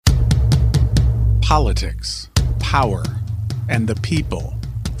Politics, power, and the people.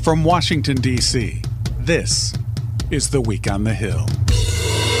 From Washington, D.C., this is The Week on the Hill.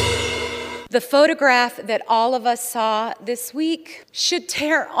 The photograph that all of us saw this week should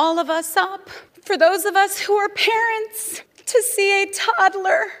tear all of us up. For those of us who are parents, to see a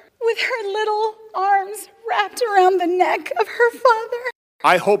toddler with her little arms wrapped around the neck of her father.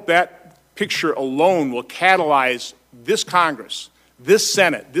 I hope that picture alone will catalyze this Congress, this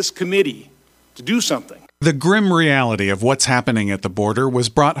Senate, this committee to do something. The grim reality of what's happening at the border was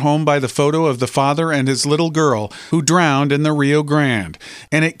brought home by the photo of the father and his little girl who drowned in the Rio Grande.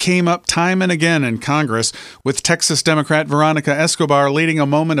 And it came up time and again in Congress, with Texas Democrat Veronica Escobar leading a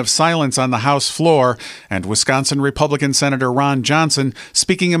moment of silence on the House floor, and Wisconsin Republican Senator Ron Johnson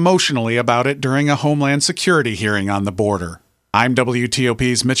speaking emotionally about it during a Homeland Security hearing on the border. I'm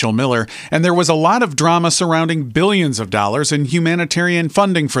WTOP's Mitchell Miller, and there was a lot of drama surrounding billions of dollars in humanitarian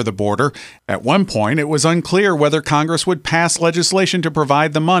funding for the border. At one point, it was unclear whether Congress would pass legislation to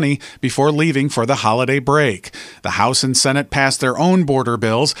provide the money before leaving for the holiday break. The House and Senate passed their own border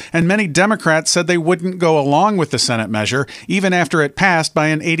bills, and many Democrats said they wouldn't go along with the Senate measure, even after it passed by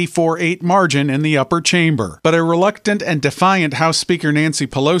an 84-8 margin in the upper chamber. But a reluctant and defiant House Speaker Nancy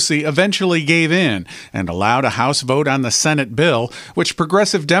Pelosi eventually gave in and allowed a House vote on the Senate bill, which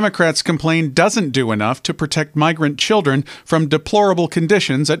progressive Democrats complain doesn't do enough to protect migrant children from deplorable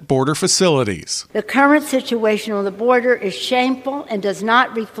conditions at border facilities. The current situation on the border is shameful and does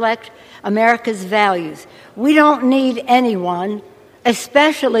not reflect America's values. We don't need anyone,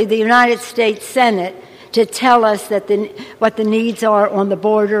 especially the United States Senate, to tell us that what the needs are on the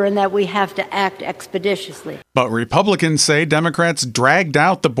border and that we have to act expeditiously. But Republicans say Democrats dragged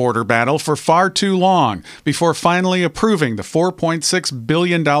out the border battle for far too long before finally approving the $4.6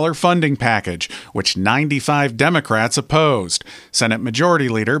 billion funding package, which 95 Democrats opposed. Senate Majority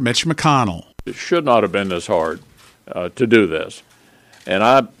Leader Mitch McConnell. It should not have been this hard to do this. And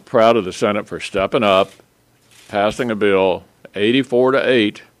I'm proud of the Senate for stepping up, passing a bill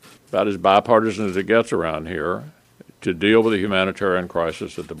 84-8, about as bipartisan as it gets around here, to deal with the humanitarian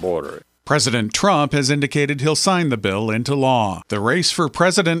crisis at the border. President Trump has indicated he'll sign the bill into law. The race for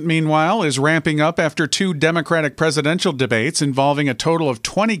president, meanwhile, is ramping up after two Democratic presidential debates involving a total of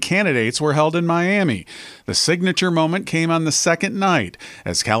 20 candidates were held in Miami. The signature moment came on the second night,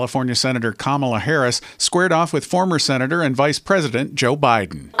 as California Senator Kamala Harris squared off with former Senator and Vice President Joe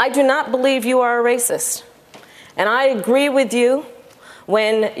Biden. I do not believe you are a racist, and I agree with you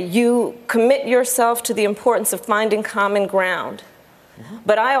when you commit yourself to the importance of finding common ground.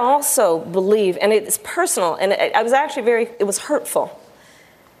 But I also believe, and it's personal, and I was actually it was hurtful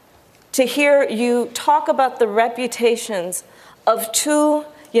to hear you talk about the reputations of two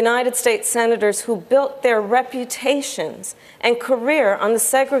United States senators who built their reputations and career on the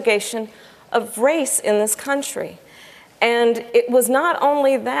segregation of race in this country. And it was not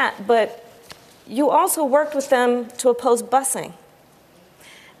only that, but you also worked with them to oppose busing.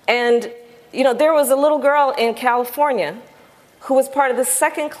 And, you know, there was a little girl in California who was part of the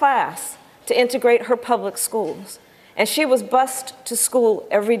second class to integrate her public schools. And she was bused to school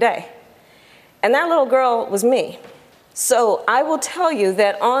every day. And that little girl was me. So I will tell you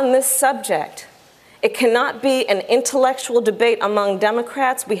that on this subject, it cannot be an intellectual debate among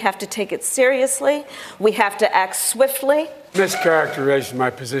Democrats. We have to take it seriously. We have to act swiftly. Mischaracterization of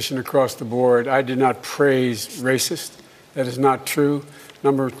my position across the board. I did not praise racist. That is not true.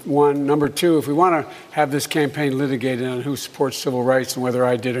 Number one. Number two, if we want to have this campaign litigated on who supports civil rights and whether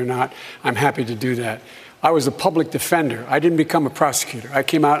I did or not, I'm happy to do that. I was a public defender. I didn't become a prosecutor. I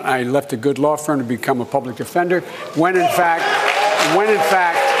came out and I left a good law firm to become a public defender when in fact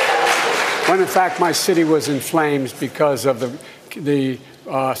my city was in flames because of the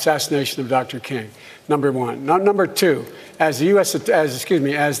assassination of Dr. King. Number one. Number two, as the Vice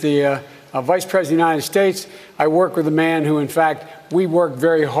President of the United States, I work with a man who, in fact, we worked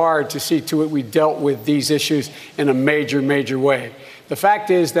very hard to see to it we dealt with these issues in a major, major way. The fact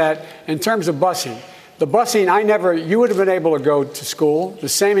is that in terms of busing, you would have been able to go to school the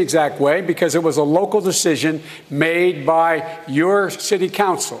same exact way because it was a local decision made by your city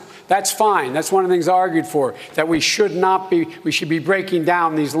council. That's fine. That's one of the things I argued for, that we should be breaking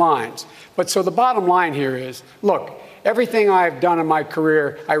down these lines. But so the bottom line here is, look, everything I've done in my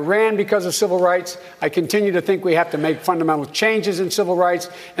career, I ran because of civil rights. I continue to think we have to make fundamental changes in civil rights.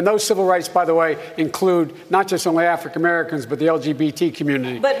 And those civil rights, by the way, include not just only African Americans, but the LGBT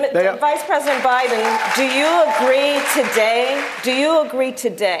community. But Vice President Biden, do you agree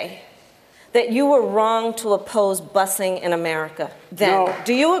today that you were wrong to oppose busing in America then. No.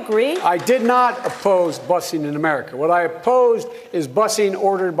 Do you agree? I did not oppose busing in America. What I opposed is busing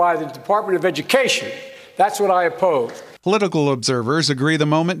ordered by the Department of Education. That's what I opposed. Political observers agree the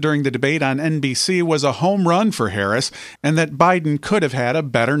moment during the debate on NBC was a home run for Harris and that Biden could have had a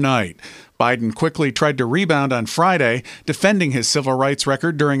better night. Biden quickly tried to rebound on Friday, defending his civil rights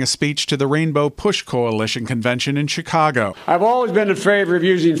record during a speech to the Rainbow Push Coalition convention in Chicago. I've always been in favor of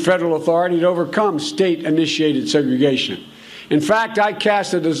using federal authority to overcome state-initiated segregation. In fact, I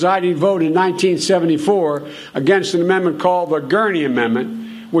cast a deciding vote in 1974 against an amendment called the Gurney Amendment,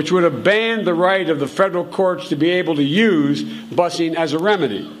 which would have banned the right of the federal courts to be able to use busing as a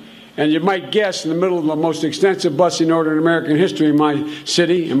remedy. And you might guess, in the middle of the most extensive busing order in American history in my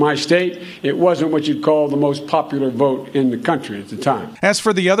city, in my state, it wasn't what you'd call the most popular vote in the country at the time. As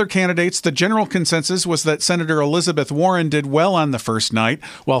for the other candidates, the general consensus was that Senator Elizabeth Warren did well on the first night,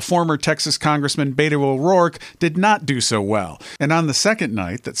 while former Texas Congressman Beto O'Rourke did not do so well. And on the second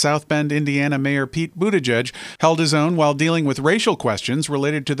night, that South Bend, Indiana Mayor Pete Buttigieg held his own while dealing with racial questions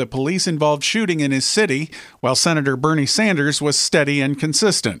related to the police-involved shooting in his city, while Senator Bernie Sanders was steady and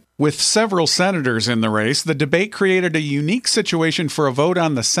consistent. With several senators in the race, the debate created a unique situation for a vote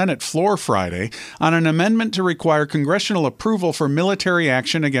on the Senate floor Friday on an amendment to require congressional approval for military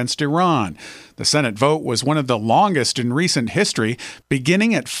action against Iran. The Senate vote was one of the longest in recent history,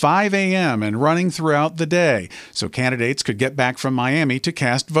 beginning at 5 a.m. and running throughout the day, so candidates could get back from Miami to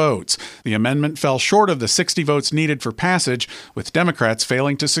cast votes. The amendment fell short of the 60 votes needed for passage, with Democrats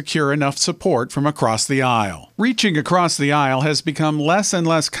failing to secure enough support from across the aisle. Reaching across the aisle has become less and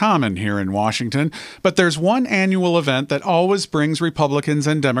less common here in Washington, but there's one annual event that always brings Republicans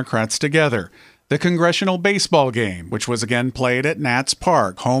and Democrats together: the Congressional Baseball Game, which was again played at Nats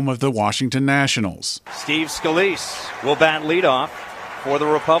Park, home of the Washington Nationals. Steve Scalise will bat leadoff for the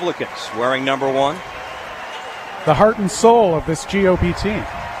Republicans, wearing number 1. The heart and soul of this GOP team.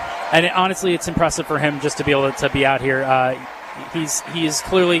 And honestly, it's impressive for him just to be able to be out here. He is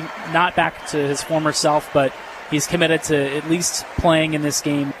clearly not back to his former self, but he's committed to at least playing in this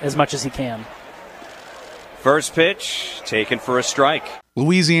game as much as he can. First pitch, taken for a strike.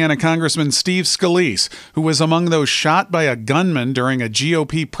 Louisiana Congressman Steve Scalise, who was among those shot by a gunman during a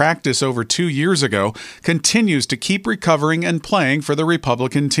GOP practice over 2 years ago, continues to keep recovering and playing for the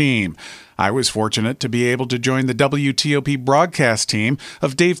Republican team. I was fortunate to be able to join the WTOP broadcast team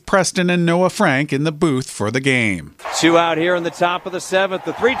of Dave Preston and Noah Frank in the booth for the game. 2 out here in the top of the 7th.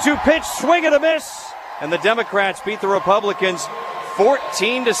 The 3-2 pitch, swing and a miss. And the Democrats beat the Republicans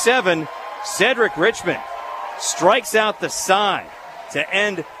 14-7. Cedric Richmond strikes out the side to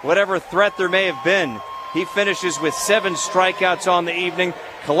end whatever threat there may have been. He finishes with 7 strikeouts on the evening,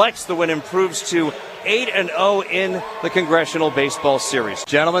 collects the win, improves to 8-0 in the Congressional Baseball Series.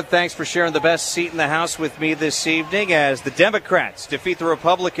 Gentlemen, thanks for sharing the best seat in the House with me this evening as the Democrats defeat the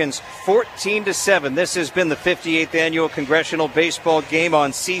Republicans 14-7. This has been the 58th Annual Congressional Baseball Game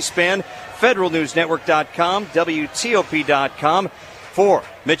on C-SPAN, federalnewsnetwork.com, WTOP.com. For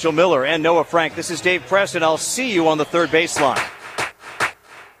Mitchell Miller and Noah Frank, this is Dave Preston. I'll see you on the third baseline.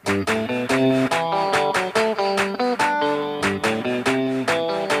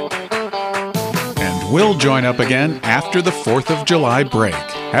 And we'll join up again after the 4th of July break.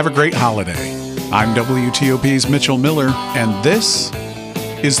 Have a great holiday. I'm WTOP's Mitchell Miller, and this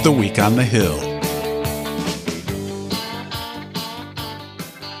is The Week on the Hill.